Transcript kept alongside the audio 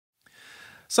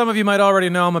Some of you might already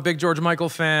know I'm a big George Michael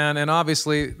fan, and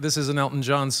obviously this is an Elton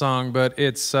John song, but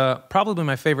it's probably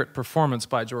my favorite performance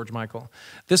by George Michael.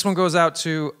 This one goes out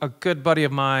to a good buddy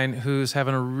of mine who's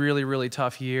having a really, really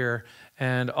tough year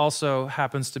and also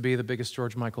happens to be the biggest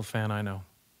George Michael fan I know.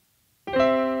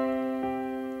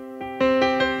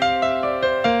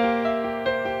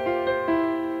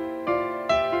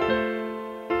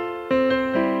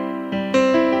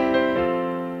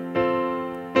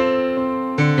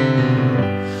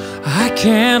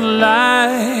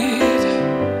 Candlelight,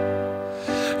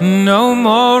 no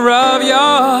more of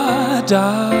your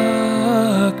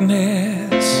darkness.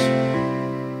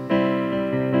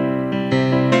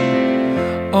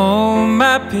 Oh,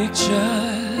 my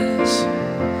pictures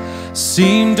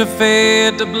seem to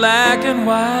fade to black and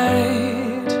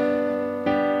white.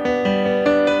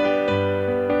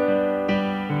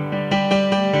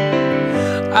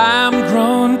 I'm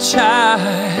grown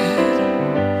tired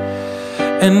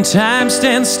and time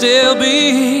stands still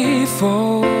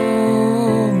before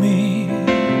me,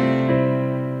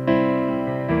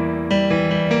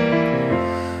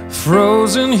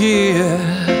 frozen here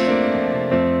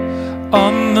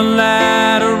on the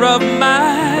ladder of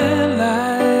my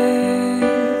life.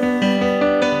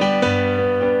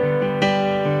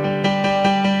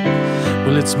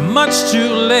 Well, it's much too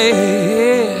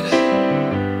late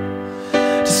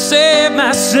to save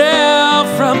myself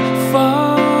from falling.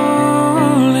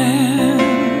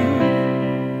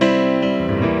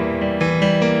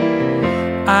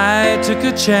 I took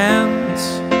a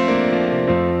chance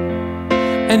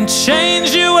and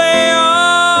changed your way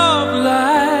of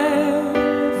life,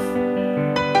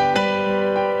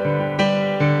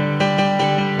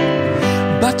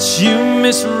 but you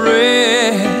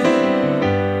misread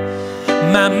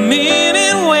my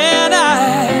meaning when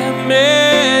I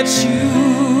met you.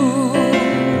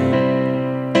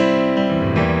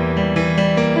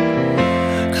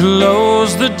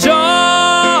 Close the door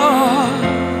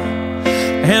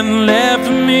and left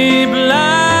me blinded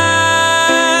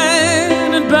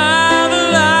by the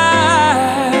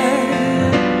light.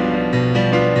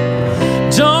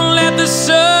 Don't let the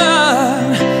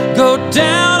sun go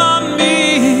down on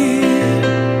me.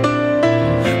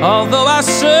 Although I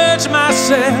search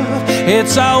myself,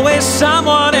 it's always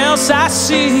someone else I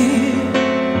see.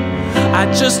 I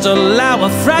just allow a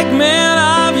fragment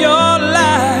of your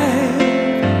life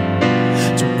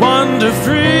to wander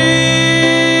free.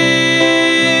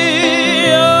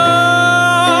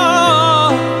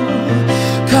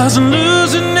 'Cause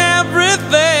losing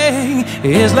everything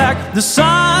is like the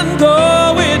sun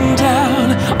going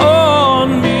down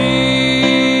on me.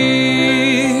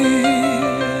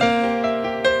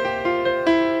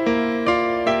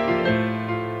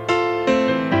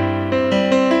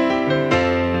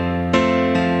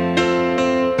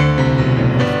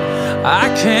 I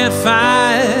can't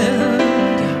find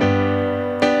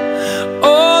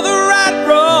all the right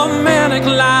romantic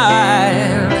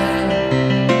line,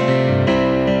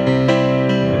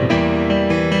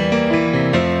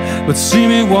 but see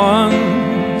me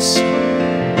once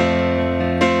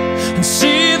and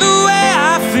see the way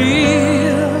I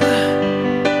feel.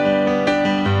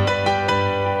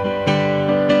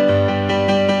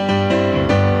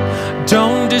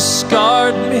 Don't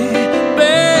discard me,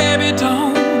 baby,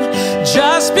 don't,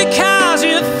 just because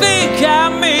you think I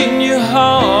mean you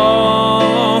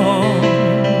harm.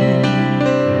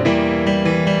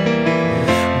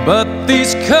 But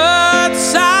these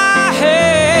cuts I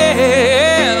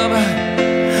have,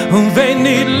 they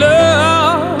need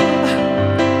love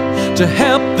to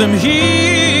help them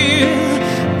heal.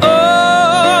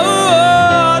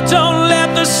 Oh, don't let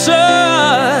the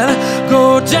sun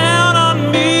go down on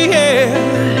me, yeah.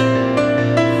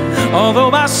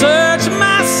 Although I search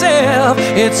myself,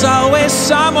 it's always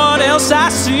someone else I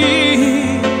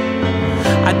see.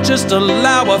 I just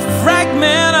allow a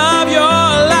fragment of your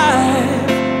life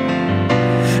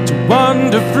to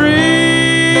wander free.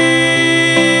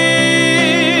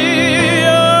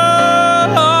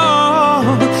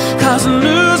 'Cause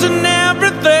losing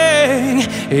everything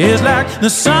is like the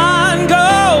sun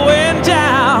going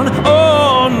down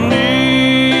on me.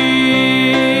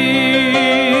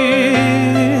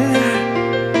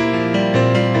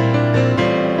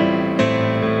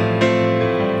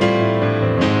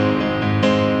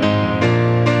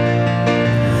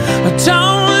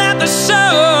 Don't let the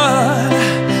sun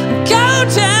go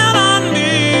down on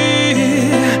me.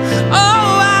 Oh,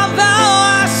 although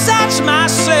I search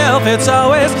myself, it's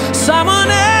always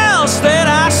someone else that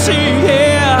I see.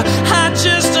 Yeah, I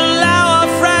just allow a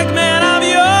fragment of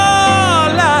your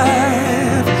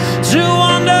life to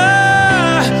wander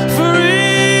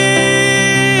free,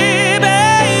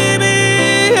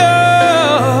 baby.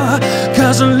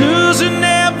 'cause losing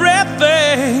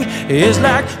everything is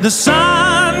like the sun